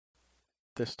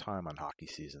This time on Hockey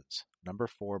Seasons, number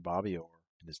 4 Bobby Orr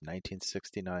in his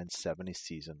 1969-70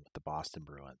 season with the Boston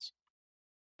Bruins.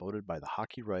 Voted by the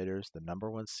hockey writers the number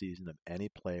 1 season of any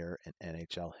player in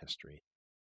NHL history.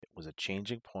 It was a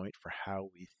changing point for how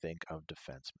we think of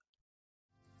defensemen.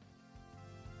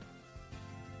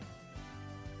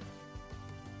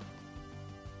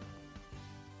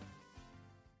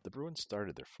 The Bruins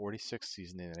started their 46th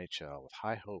season in the NHL with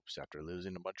high hopes after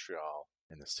losing to Montreal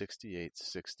in the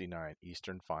 68-69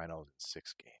 Eastern Finals in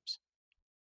 6 games.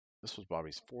 This was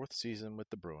Bobby's 4th season with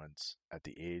the Bruins at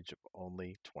the age of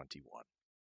only 21.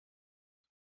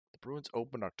 The Bruins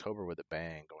opened October with a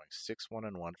bang, going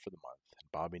 6-1-1 for the month,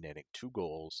 and Bobby netting 2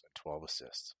 goals and 12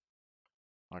 assists.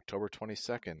 On October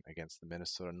 22nd, against the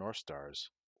Minnesota North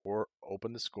Stars, Orr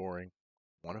opened the scoring,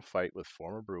 won a fight with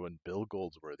former Bruin Bill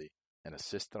Goldsworthy, and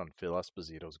assisted on Phil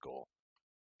Esposito's goal.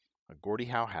 A Gordie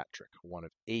Howe hat trick, one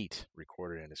of 8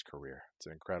 recorded in his career. It's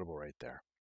incredible right there.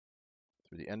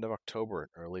 Through the end of October and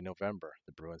early November,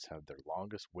 the Bruins have their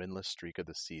longest winless streak of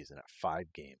the season at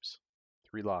 5 games,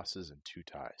 3 losses and 2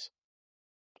 ties.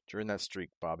 During that streak,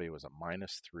 Bobby was a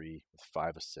 -3 with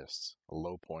 5 assists, a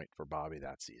low point for Bobby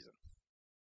that season.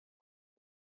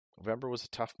 November was a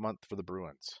tough month for the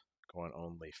Bruins, going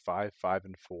only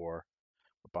 5-5-4,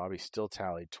 but Bobby still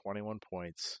tallied 21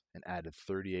 points and added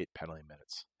 38 penalty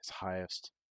minutes, his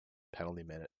highest penalty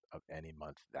minute of any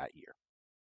month that year.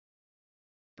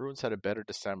 Bruins had a better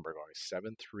December, going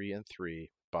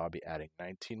 7-3-3, Bobby adding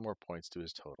 19 more points to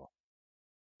his total.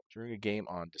 During a game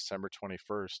on December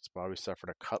 21st, Bobby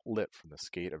suffered a cut lip from the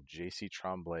skate of J.C.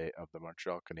 Tremblay of the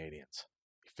Montreal Canadiens.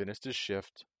 He finished his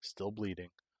shift, still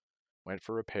bleeding, went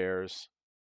for repairs,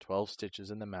 12 stitches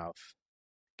in the mouth,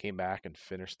 came back and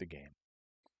finished the game.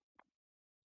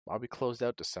 Bobby closed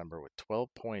out December with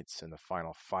 12 points in the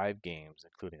final 5 games,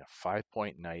 including a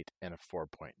 5-point night and a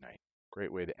 4-point night.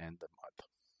 Great way to end the month.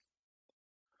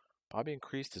 Bobby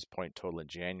increased his point total in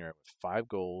January with 5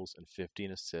 goals and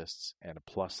 15 assists and a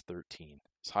 +13,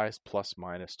 his highest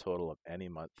plus-minus total of any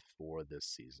month for this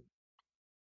season.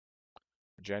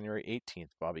 On January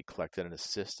 18th, Bobby collected an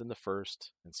assist in the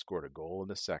first and scored a goal in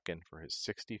the second for his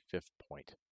 65th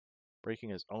point,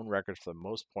 breaking his own record for the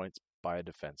most points by a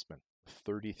defenseman, with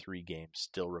 33 games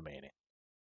still remaining.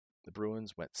 The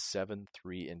Bruins went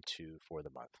 7-3-2 for the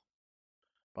month.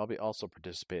 Bobby also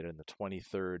participated in the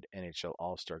 23rd NHL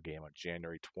All-Star Game on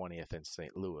January 20th in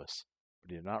St. Louis,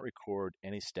 but he did not record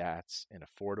any stats in a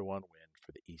 4-1 win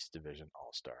for the East Division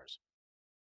All-Stars.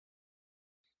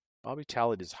 Bobby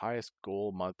tallied his highest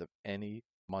goal month of any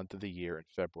month of the year in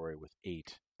February with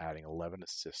 8, adding 11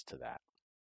 assists to that.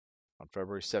 On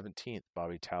February 17th,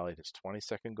 Bobby tallied his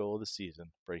 22nd goal of the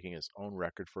season, breaking his own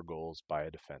record for goals by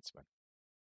a defenseman.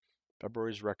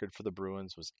 February's record for the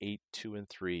Bruins was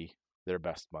 8-2-3, their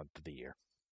best month of the year.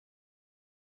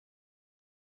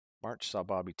 March saw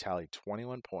Bobby tally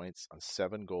 21 points on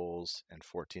 7 goals and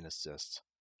 14 assists,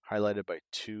 highlighted by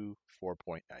 2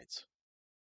 4-point nights.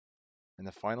 In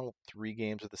the final 3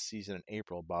 games of the season in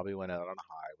April, Bobby went out on a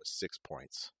high with 6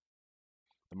 points.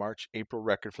 The March-April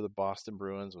record for the Boston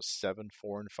Bruins was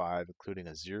 7-4-5, including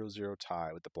a 0-0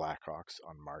 tie with the Blackhawks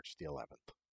on March the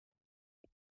 11th.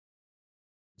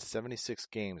 In 76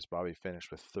 games, Bobby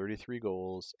finished with 33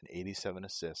 goals and 87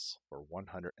 assists for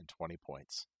 120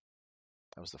 points.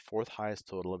 That was the 4th highest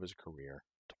total of his career,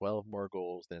 12 more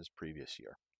goals than his previous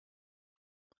year.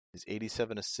 His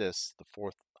 87 assists, the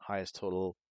 4th highest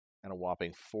total, and a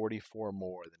whopping 44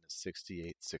 more than his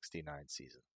 68-69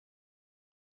 season.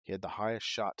 He had the highest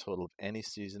shot total of any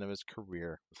season of his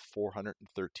career with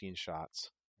 413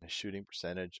 shots and a shooting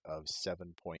percentage of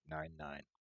 7.99.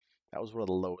 That was one of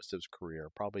the lowest of his career.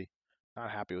 Probably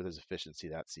not happy with his efficiency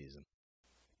that season.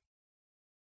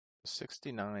 The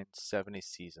 69-70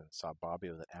 season saw Bobby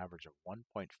with an average of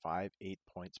 1.58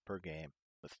 points per game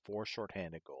with 4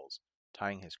 shorthanded goals,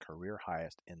 tying his career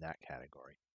highest in that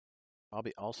category.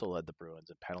 Bobby also led the Bruins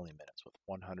in penalty minutes with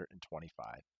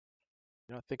 125.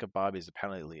 You don't think of Bobby as a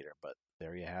penalty leader, but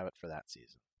there you have it for that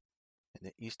season. In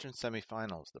the Eastern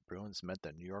semifinals, the Bruins met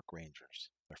the New York Rangers,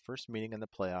 their first meeting in the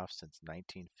playoffs since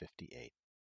 1958. It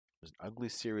was an ugly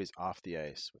series off the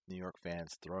ice, with New York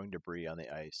fans throwing debris on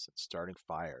the ice and starting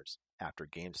fires after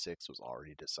Game 6 was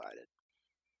already decided.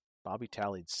 Bobby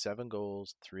tallied 7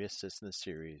 goals, 3 assists in the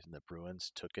series, and the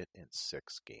Bruins took it in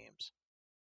 6 games.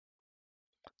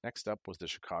 Next up was the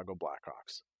Chicago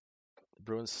Blackhawks. The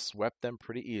Bruins swept them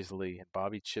pretty easily, and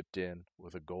Bobby chipped in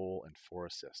with a goal and 4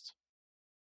 assists.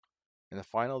 In the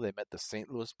final, they met the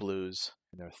St. Louis Blues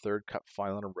in their 3rd Cup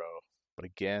final in a row, but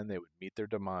again they would meet their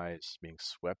demise, being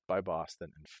swept by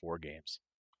Boston in 4 games.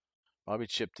 Bobby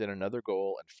chipped in another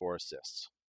goal and 4 assists.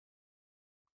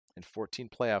 In 14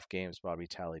 playoff games, Bobby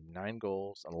tallied 9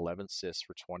 goals and 11 assists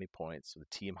for 20 points with a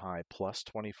team high plus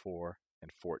 24 and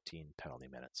 14 penalty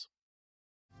minutes.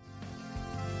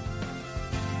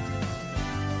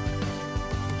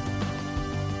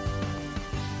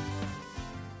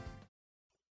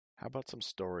 How about some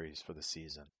stories for the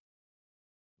season?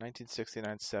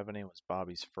 1969-70 was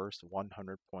Bobby's first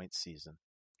 100-point season.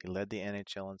 He led the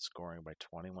NHL in scoring by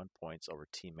 21 points over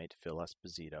teammate Phil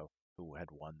Esposito, who had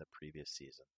won the previous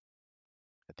season.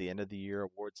 At the end of the year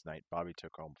awards night, Bobby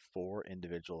took home 4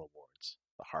 individual awards: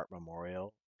 the Hart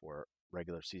Memorial for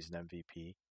regular season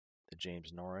MVP, the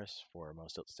James Norris for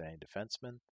most outstanding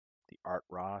defenseman, the Art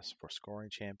Ross for scoring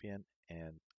champion,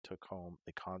 and took home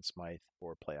the Conn Smythe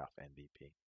for playoff MVP.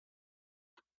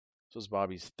 This was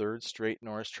Bobby's 3rd straight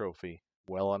Norris Trophy,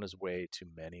 well on his way to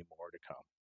many more to come.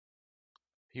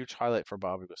 A huge highlight for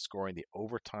Bobby was scoring the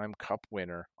overtime cup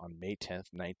winner on May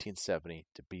 10th, 1970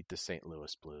 to beat the St.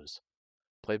 Louis Blues.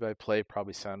 Play-by-play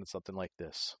probably sounded something like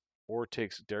this. Orr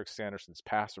takes Derek Sanderson's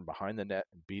pass from behind the net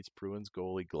and beats Bruins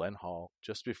goalie Glenn Hall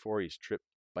just before he's tripped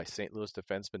by St. Louis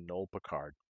defenseman Noel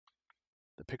Picard.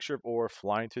 The picture of Orr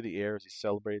flying through the air as he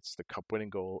celebrates the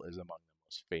cup-winning goal is among the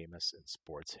most famous in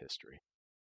sports history.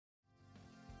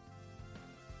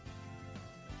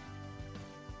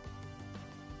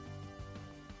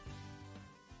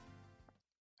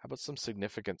 How about some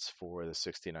significance for the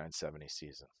 69-70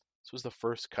 season? This was the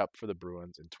first cup for the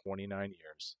Bruins in 29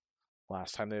 years.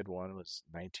 Last time they had won was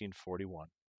 1941.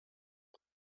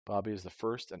 Bobby is the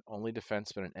first and only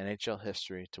defenseman in NHL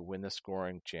history to win the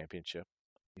scoring championship.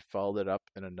 He followed it up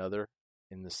in another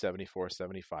in the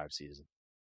 74-75 season.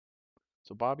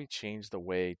 So Bobby changed the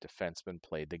way defensemen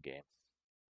played the game.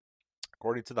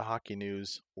 According to the Hockey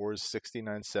News, Orr's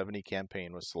 69-70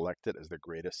 campaign was selected as the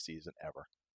greatest season ever.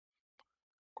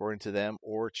 According to them,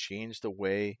 Orr changed the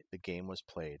way the game was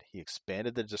played. He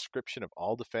expanded the description of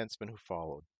all defensemen who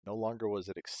followed. No longer was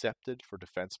it accepted for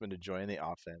defensemen to join the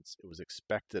offense. It was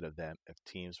expected of them if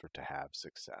teams were to have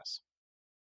success.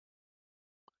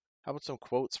 How about some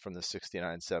quotes from the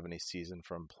 69-70 season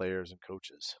from players and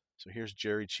coaches? So here's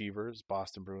Jerry Cheevers,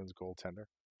 Boston Bruins goaltender.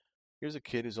 Here's a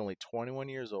kid who's only 21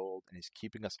 years old, and he's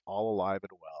keeping us all alive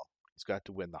and well. He's got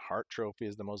to win the Hart Trophy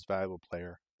as the most valuable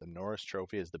player, the Norris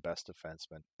Trophy as the best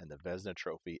defenseman, and the Vezina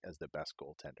Trophy as the best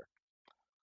goaltender.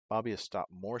 Bobby has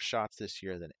stopped more shots this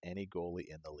year than any goalie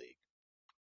in the league.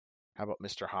 How about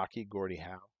Mr. Hockey, Gordie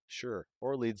Howe? Sure,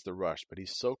 Orr leads the rush, but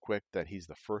he's so quick that he's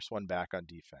the first one back on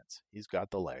defense. He's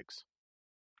got the legs.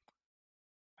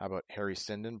 How about Harry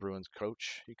Sinden, Bruins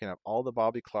coach? You can have all the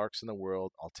Bobby Clarks in the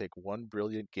world. I'll take one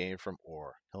brilliant game from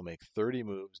Orr. He'll make 30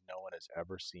 moves no one has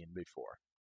ever seen before.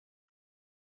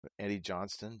 Eddie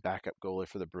Johnston, backup goalie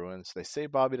for the Bruins. They say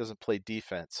Bobby doesn't play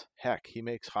defense. Heck, he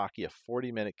makes hockey a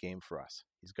 40-minute game for us.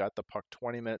 He's got the puck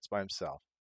 20 minutes by himself.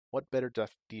 What better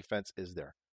defense is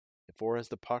there? If Orr has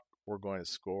the puck, we're going to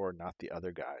score, not the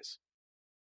other guys.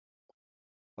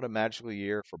 What a magical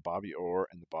year for Bobby Orr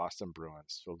and the Boston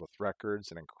Bruins, filled with records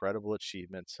and incredible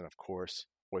achievements, and of course,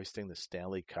 hoisting the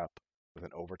Stanley Cup with an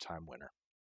overtime winner.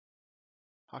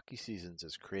 Hockey Seasons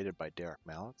is created by Derek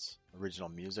Mallitz, original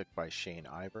music by Shane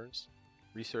Ivers.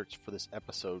 Research for this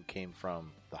episode came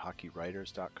from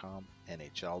thehockeywriters.com,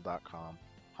 NHL.com,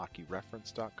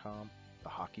 hockeyreference.com, the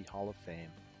Hockey Hall of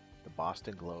Fame, the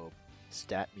Boston Globe,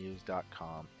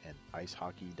 statmuse.com, and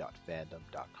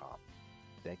icehockey.fandom.com.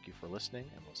 Thank you for listening,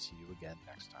 and we'll see you again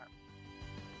next time.